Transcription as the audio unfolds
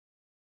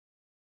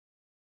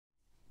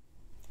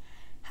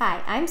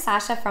Hi, I'm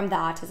Sasha from The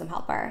Autism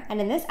Helper, and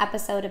in this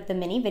episode of the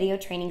mini video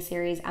training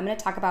series, I'm going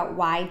to talk about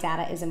why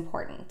data is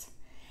important.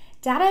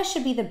 Data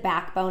should be the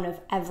backbone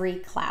of every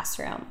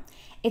classroom.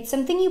 It's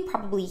something you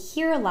probably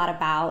hear a lot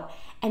about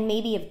and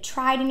maybe have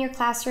tried in your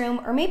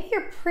classroom, or maybe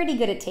you're pretty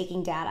good at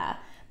taking data,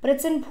 but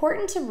it's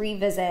important to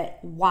revisit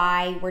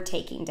why we're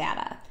taking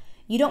data.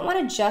 You don't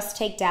want to just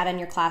take data in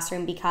your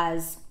classroom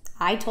because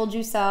I told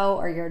you so,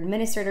 or your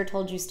administrator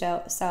told you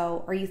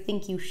so, or you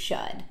think you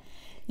should.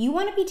 You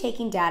want to be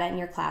taking data in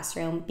your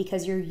classroom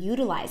because you're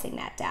utilizing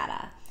that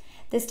data.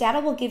 This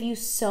data will give you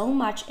so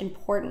much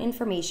important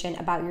information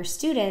about your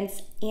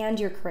students and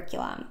your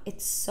curriculum.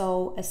 It's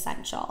so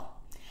essential.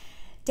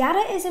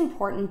 Data is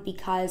important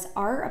because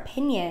our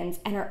opinions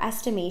and our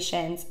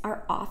estimations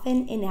are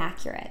often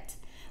inaccurate.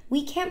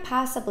 We can't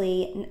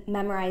possibly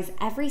memorize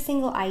every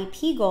single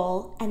IEP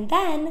goal and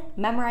then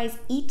memorize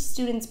each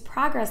student's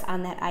progress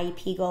on that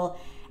IEP goal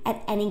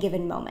at any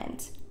given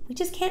moment. We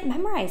just can't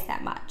memorize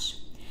that much.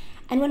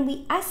 And when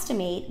we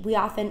estimate, we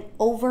often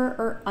over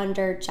or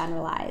under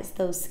generalize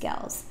those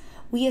skills.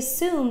 We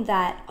assume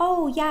that,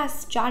 oh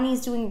yes,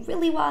 Johnny's doing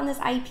really well on this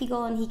IEP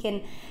goal and he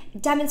can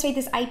demonstrate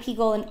this IEP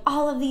goal in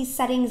all of these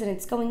settings and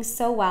it's going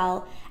so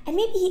well. And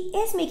maybe he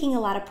is making a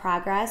lot of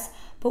progress,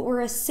 but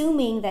we're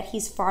assuming that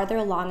he's farther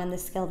along on the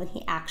skill than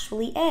he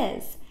actually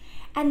is.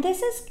 And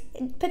this is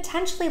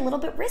potentially a little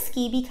bit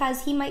risky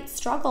because he might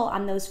struggle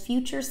on those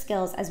future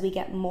skills as we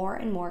get more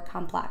and more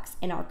complex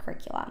in our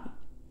curriculum.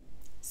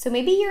 So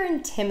maybe you're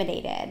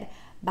intimidated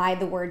by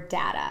the word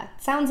data.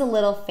 It sounds a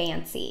little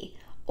fancy.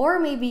 Or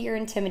maybe you're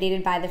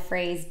intimidated by the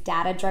phrase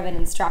data-driven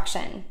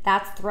instruction.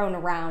 That's thrown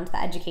around the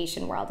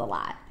education world a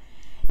lot.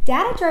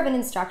 Data-driven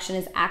instruction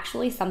is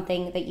actually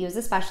something that you as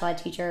a special ed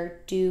teacher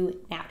do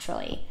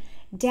naturally.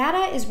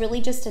 Data is really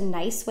just a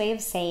nice way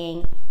of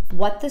saying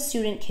what the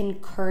student can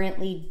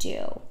currently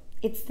do.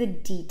 It's the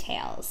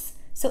details.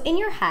 So in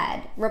your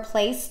head,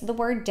 replace the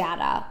word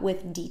data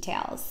with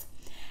details.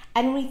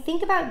 And when we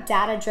think about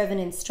data-driven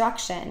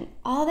instruction,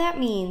 all that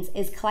means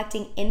is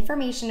collecting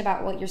information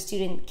about what your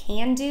student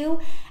can do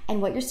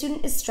and what your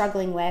student is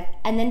struggling with,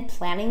 and then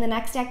planning the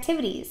next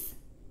activities.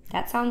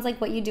 That sounds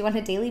like what you do on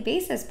a daily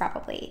basis,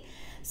 probably.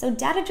 So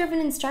data-driven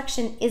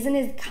instruction isn't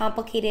as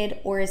complicated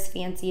or as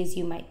fancy as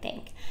you might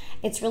think.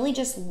 It's really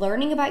just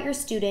learning about your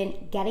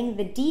student, getting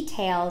the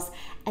details,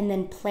 and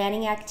then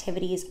planning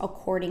activities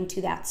according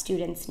to that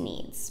student's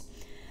needs.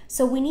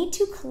 So we need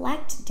to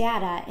collect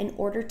data in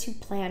order to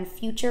plan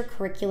future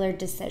curricular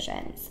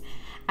decisions.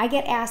 I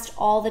get asked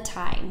all the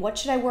time, what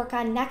should I work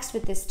on next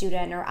with this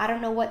student? Or I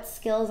don't know what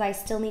skills I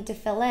still need to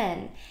fill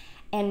in.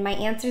 And my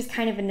answer is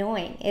kind of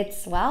annoying.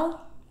 It's,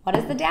 well, what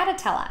does the data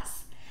tell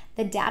us?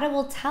 The data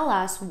will tell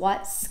us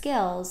what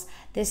skills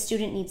this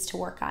student needs to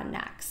work on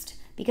next.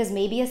 Because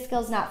maybe a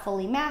skill's not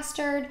fully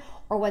mastered,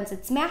 or once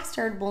it's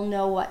mastered, we'll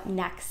know what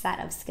next set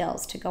of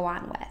skills to go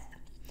on with.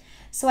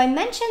 So I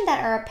mentioned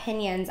that our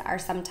opinions are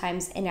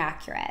sometimes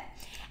inaccurate.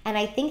 And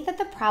I think that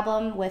the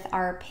problem with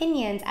our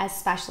opinions as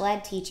special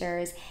ed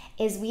teachers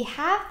is we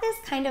have this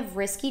kind of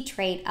risky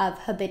trait of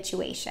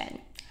habituation.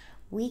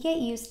 We get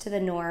used to the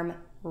norm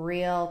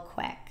real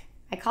quick.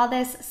 I call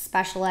this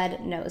special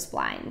ed nose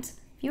blind.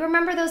 If you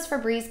remember those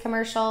Febreze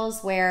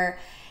commercials where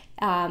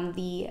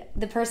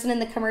the person in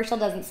the commercial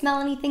doesn't smell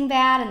anything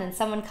bad and then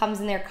someone comes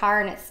in their car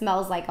and it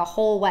smells like a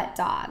whole wet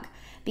dog.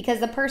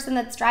 Because the person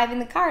that's driving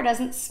the car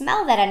doesn't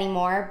smell that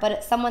anymore,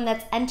 but someone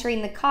that's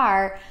entering the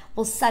car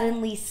will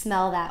suddenly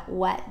smell that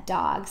wet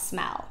dog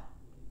smell.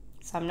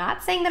 So I'm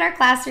not saying that our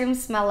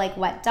classrooms smell like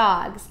wet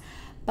dogs,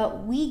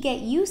 but we get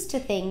used to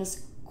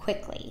things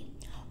quickly.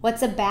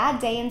 What's a bad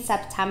day in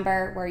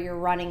September where you're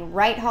running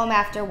right home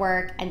after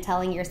work and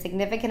telling your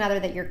significant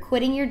other that you're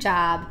quitting your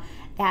job?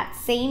 That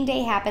same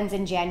day happens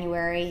in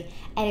January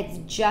and it's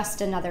just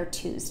another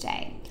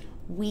Tuesday.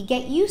 We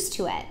get used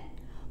to it,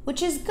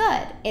 which is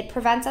good. It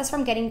prevents us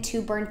from getting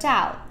too burnt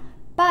out.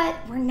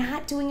 But we're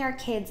not doing our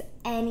kids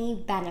any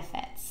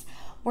benefits.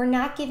 We're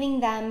not giving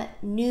them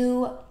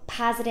new,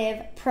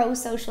 positive,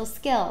 pro-social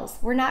skills.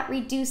 We're not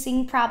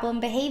reducing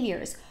problem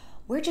behaviors.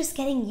 We're just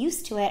getting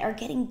used to it or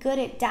getting good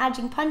at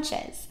dodging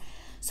punches.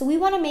 So we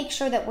want to make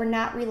sure that we're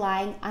not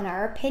relying on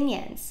our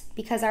opinions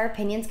because our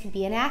opinions could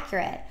be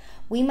inaccurate.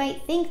 We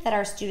might think that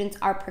our students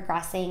are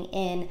progressing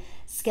in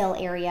skill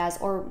areas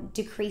or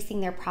decreasing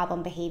their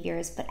problem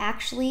behaviors, but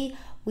actually,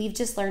 we've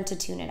just learned to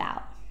tune it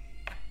out.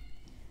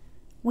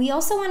 We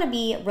also want to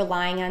be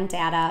relying on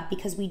data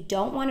because we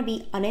don't want to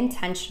be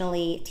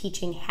unintentionally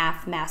teaching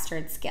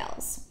half-mastered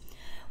skills.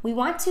 We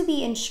want to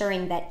be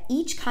ensuring that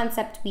each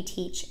concept we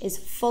teach is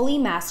fully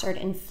mastered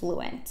and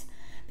fluent.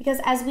 Because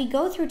as we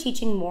go through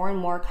teaching more and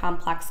more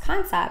complex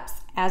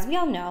concepts, as we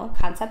all know,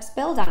 concepts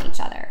build on each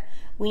other.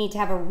 We need to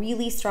have a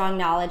really strong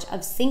knowledge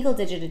of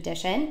single-digit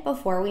addition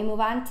before we move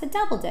on to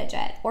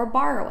double-digit or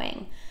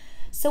borrowing.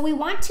 So we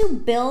want to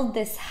build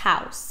this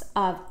house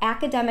of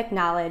academic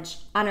knowledge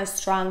on a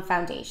strong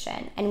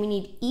foundation, and we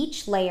need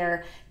each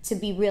layer to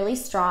be really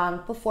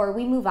strong before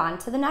we move on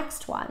to the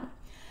next one.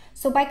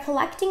 So by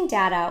collecting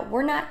data,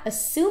 we're not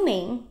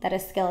assuming that a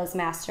skill is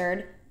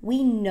mastered,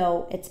 we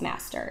know it's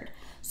mastered.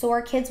 So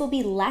our kids will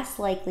be less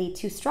likely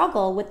to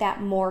struggle with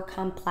that more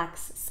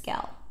complex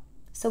skill.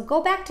 So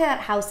go back to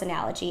that house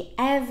analogy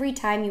every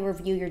time you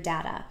review your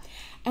data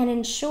and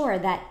ensure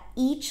that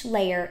each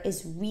layer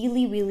is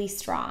really, really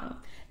strong.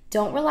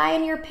 Don't rely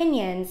on your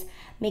opinions.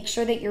 Make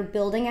sure that you're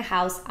building a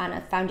house on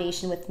a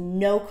foundation with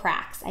no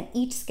cracks and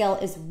each skill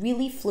is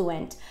really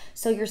fluent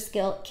so your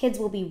kids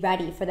will be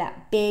ready for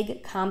that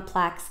big,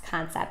 complex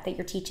concept that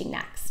you're teaching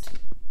next.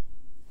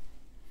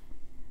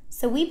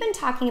 So we've been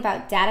talking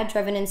about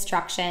data-driven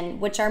instruction,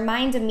 which our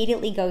mind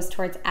immediately goes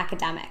towards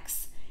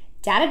academics.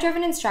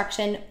 Data-driven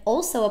instruction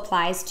also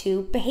applies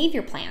to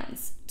behavior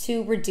plans,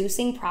 to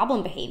reducing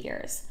problem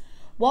behaviors.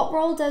 What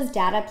role does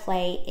data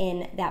play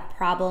in that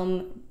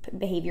problem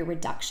behavior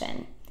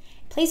reduction?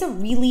 It plays a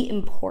really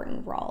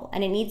important role,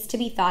 and it needs to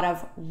be thought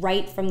of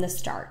right from the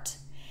start.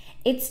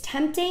 It's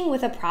tempting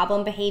with a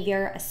problem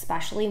behavior,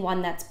 especially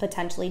one that's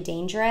potentially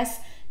dangerous,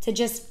 to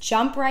just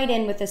jump right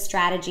in with a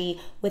strategy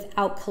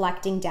without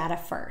collecting data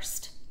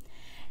first.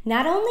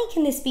 Not only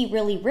can this be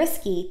really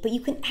risky, but you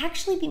can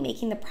actually be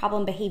making the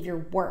problem behavior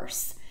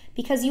worse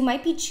because you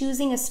might be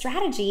choosing a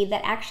strategy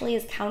that actually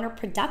is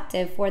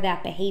counterproductive for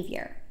that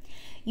behavior.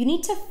 You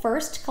need to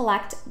first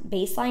collect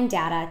baseline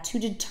data to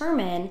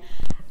determine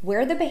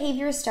where the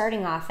behavior is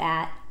starting off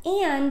at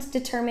and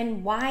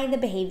determine why the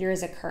behavior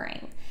is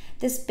occurring.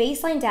 This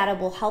baseline data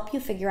will help you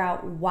figure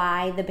out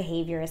why the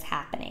behavior is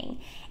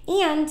happening,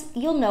 and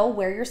you'll know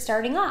where you're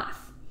starting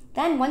off.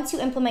 Then once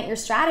you implement your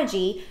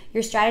strategy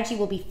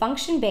will be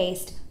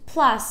function-based,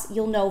 plus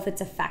you'll know if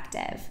it's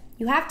effective.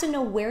 You have to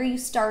know where you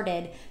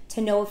started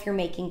to know if you're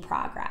making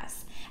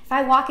progress. If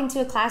I walk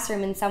into a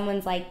classroom and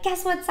someone's like,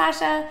 guess what,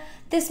 Sasha?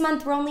 This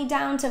month we're only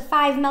down to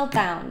 5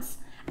 meltdowns.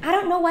 I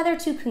don't know whether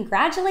to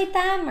congratulate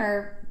them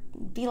or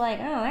be like,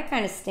 oh, that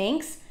kind of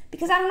stinks,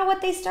 because I don't know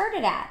what they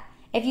started at.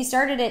 If you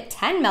started at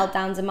 10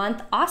 meltdowns a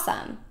month,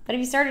 awesome. But if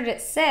you started at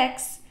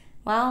 6,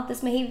 well, this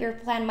behavior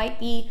plan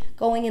might be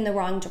going in the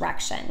wrong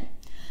direction.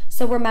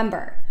 So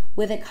remember,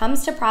 when it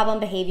comes to problem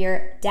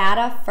behavior,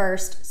 data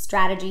first,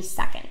 strategy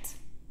second.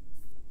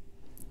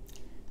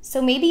 So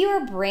maybe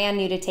you're brand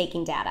new to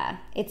taking data.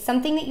 It's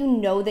something that you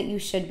know that you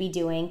should be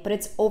doing, but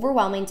it's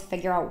overwhelming to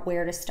figure out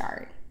where to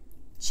start.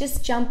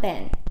 Just jump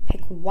in.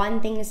 Pick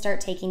one thing to start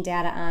taking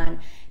data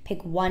on,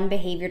 pick one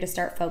behavior to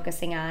start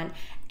focusing on,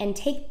 and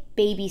take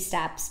baby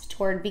steps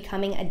toward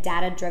becoming a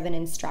data-driven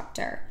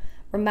instructor.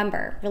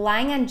 Remember,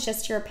 relying on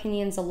just your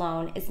opinions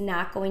alone is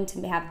not going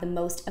to have the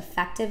most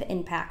effective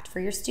impact for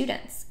your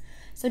students.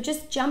 So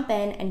just jump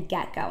in and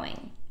get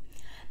going.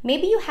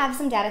 Maybe you have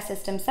some data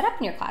systems set up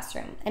in your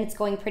classroom and it's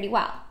going pretty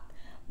well.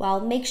 Well,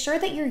 make sure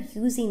that you're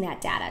using that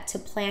data to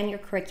plan your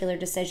curricular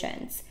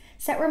decisions.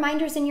 Set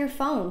reminders in your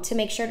phone to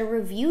make sure to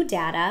review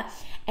data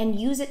and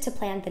use it to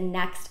plan the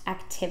next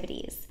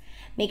activities.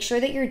 Make sure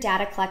that your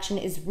data collection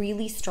is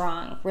really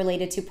strong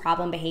related to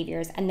problem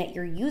behaviors and that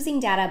you're using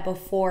data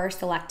before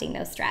selecting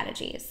those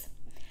strategies.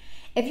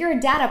 If you're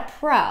a data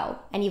pro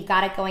and you've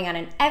got it going on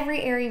in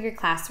every area of your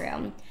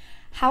classroom,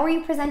 how are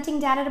you presenting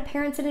data to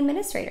parents and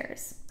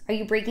administrators? Are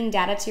you breaking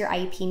data to your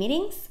IEP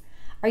meetings?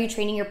 Are you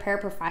training your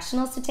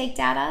paraprofessionals to take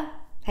data?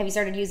 Have you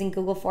started using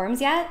Google Forms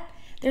yet?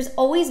 There's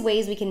always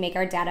ways we can make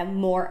our data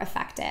more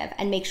effective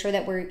and make sure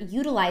that we're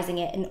utilizing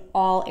it in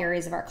all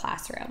areas of our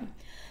classroom.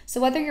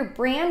 So whether you're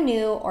brand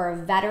new or a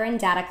veteran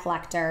data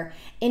collector,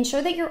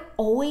 ensure that you're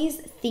always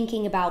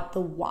thinking about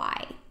the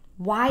why.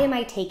 Why am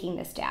I taking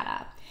this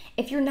data?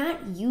 If you're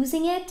not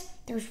using it,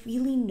 there's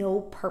really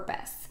no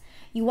purpose.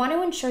 You want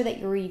to ensure that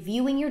you're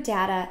reviewing your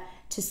data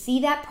to see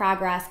that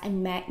progress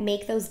and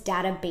make those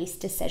data-based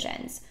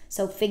decisions.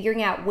 So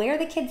figuring out where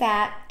the kid's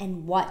at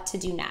and what to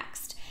do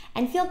next.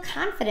 And feel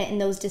confident in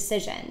those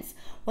decisions.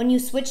 When you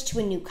switch to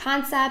a new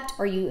concept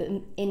or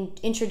you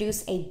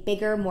introduce a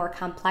bigger, more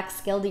complex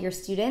skill to your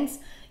students,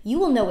 you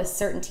will know with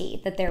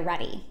certainty that they're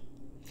ready.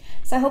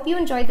 So I hope you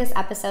enjoyed this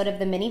episode of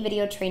the mini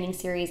video training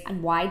series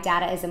on why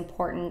data is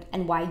important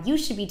and why you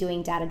should be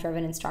doing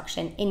data-driven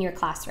instruction in your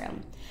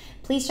classroom.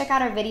 Please check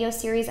out our video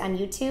series on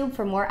YouTube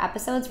for more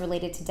episodes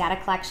related to data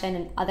collection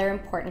and other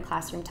important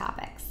classroom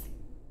topics.